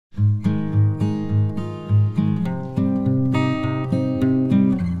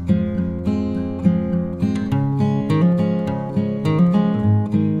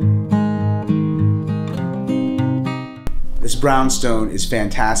brownstone is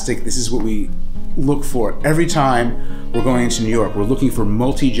fantastic. This is what we look for every time we're going into New York. We're looking for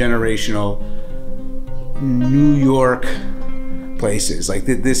multi-generational New York places. Like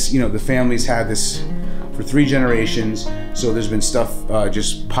this, you know, the family's had this for 3 generations, so there's been stuff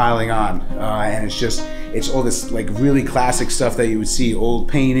just piling on, and it's all this like really classic stuff that you would see, old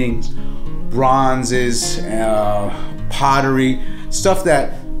paintings, bronzes, pottery, stuff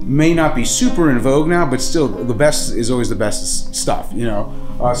that may not be super in vogue now, but still the best is always the best stuff, you know.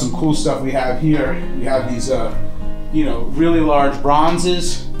 Some cool stuff we have here. We have these, you know, really large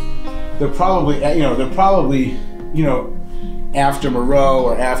bronzes. They're probably, you know, after Moreau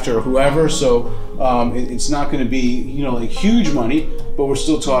or after whoever, so it's not going to be, you know, like huge money, but we're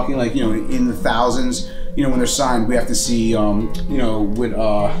still talking like, you know, in the thousands. You know, when they're signed, we have to see, you know, with,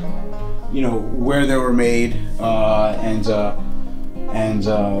 you know, where they were made and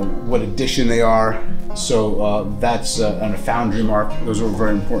what edition they are. So that's on a foundry mark. Those are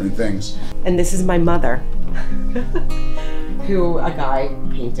very important things. And this is my mother, who a guy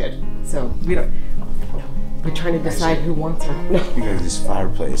painted. So we don't. We're trying to decide who wants her. No. You know, these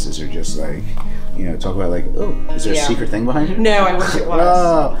fireplaces are just like, you know, talk about like, oh, is there a secret thing behind it? No, I wish it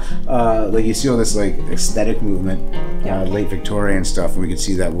was. Like you see all this like aesthetic movement, late Victorian stuff, and we can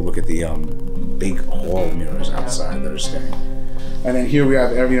see that. We'll look at the big hall mirrors outside that are staying. And then here we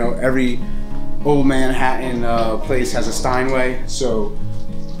have every old Manhattan place has a Steinway, so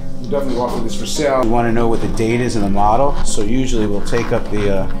we definitely offer this for sale. We want to know what the date is and the model, so usually we'll take up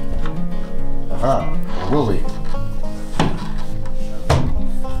the. Will we?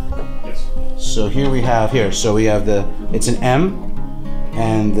 Yes. So here we have it's an M,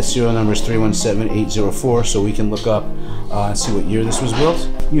 and the serial number is 317804, so we can look up and see what year this was built.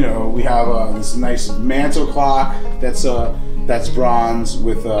 You know, we have this nice mantle clock that's bronze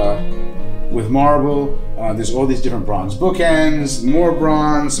with marble. There's all these different bronze bookends, more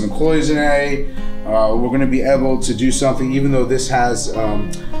bronze, some cloisonne. We're going to be able to do something, even though this has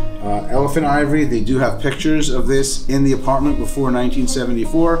elephant ivory. They do have pictures of this in the apartment before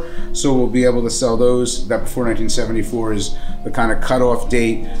 1974, so we'll be able to sell those. That before 1974 is the kind of cutoff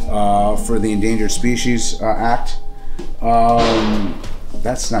date for the Endangered Species Act.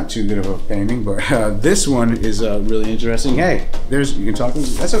 That's not too good of a painting, but this one is really interesting. Hey, you can talk.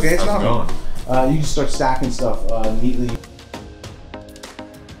 That's okay. It's not. You can start stacking stuff neatly.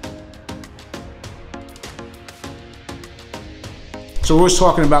 So we're always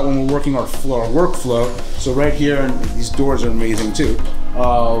talking about when we're working our workflow. So right here, and these doors are amazing too.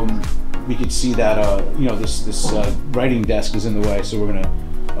 We could see that you know, this writing desk is in the way, so we're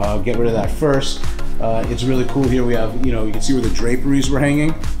gonna get rid of that first. It's really cool here. We have, you know, you can see where the draperies were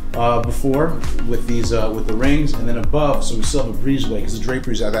hanging before with these with the rings, and then above, so we still have a breezeway because the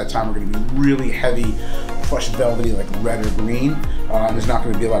draperies at that time are going to be really heavy, crushed velvety, like red or green. There's not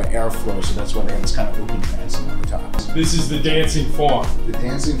going to be a lot of airflow, so that's why they have this kind of open transom on the top. This is the dancing fawn. The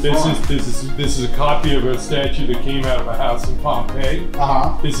dancing fawn. This is a copy of a statue that came out of a house in Pompeii.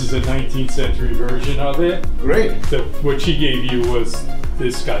 This is a 19th century version of it. Great. What she gave you was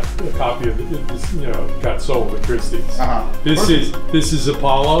this got a copy of it. This, you know, got sold at Christie's. This is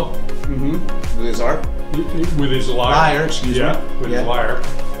Apollo. With his art. With his lyre. Excuse me. With his lyre.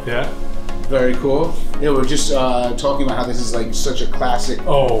 Yeah. Very cool. Yeah, we're just talking about how this is like such a classic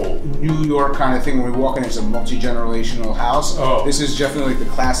New York kind of thing. When we walk in, it's a multi-generational house. This is definitely like the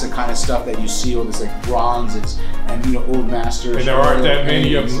classic kind of stuff that you see, all this like bronze, and you know, old masters. And there aren't that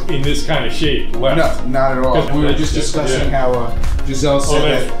many of them in this kind of shape left. No, not at all. We were just discussing how Giselle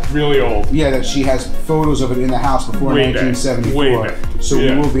said that's really old. Yeah, that she has photos of it in the house before 1974. Way back. So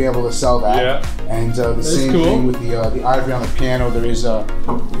we will be able to sell that. Yeah. And the same thing with the ivory on the piano. There is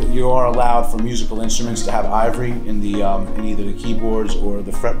you are allowed for musical instruments to have ivory in the in either the keyboards or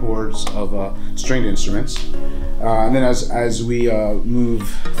the fretboards of stringed instruments. And then as we move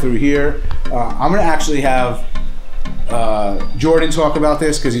through here, I'm going to actually have Jordan talk about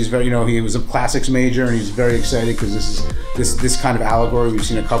this because he's very, you know, he was a classics major and he's very excited because this kind of allegory we've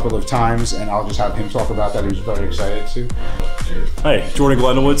seen a couple of times, and I'll just have him talk about that. He was very excited too. Hey, Jordan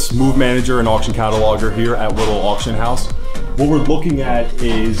Glenowitz, move manager and auction cataloger here at Little Auction House. What we're looking at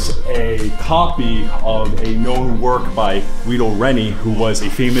is a copy of a known work by Guido Reni, who was a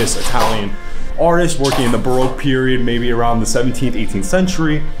famous Italian artist working in the Baroque period, maybe around the 17th, 18th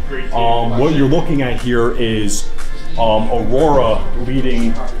century. What you're looking at here is Aurora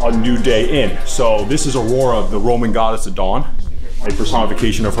leading a new day in. So this is Aurora, the Roman goddess of dawn. A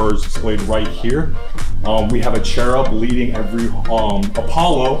personification of her is displayed right here. We have a cherub leading every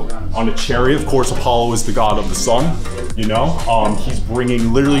Apollo on a chariot. Of course, Apollo is the god of the sun. You know, he's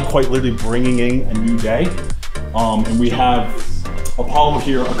quite literally bringing in a new day. And we have Apollo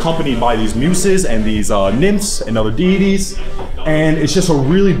here accompanied by these muses and these nymphs and other deities. And it's just a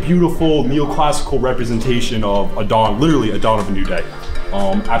really beautiful neoclassical representation of a dawn, literally a dawn of a new day.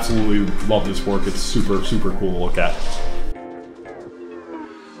 Absolutely love this work. It's super, super cool to look at.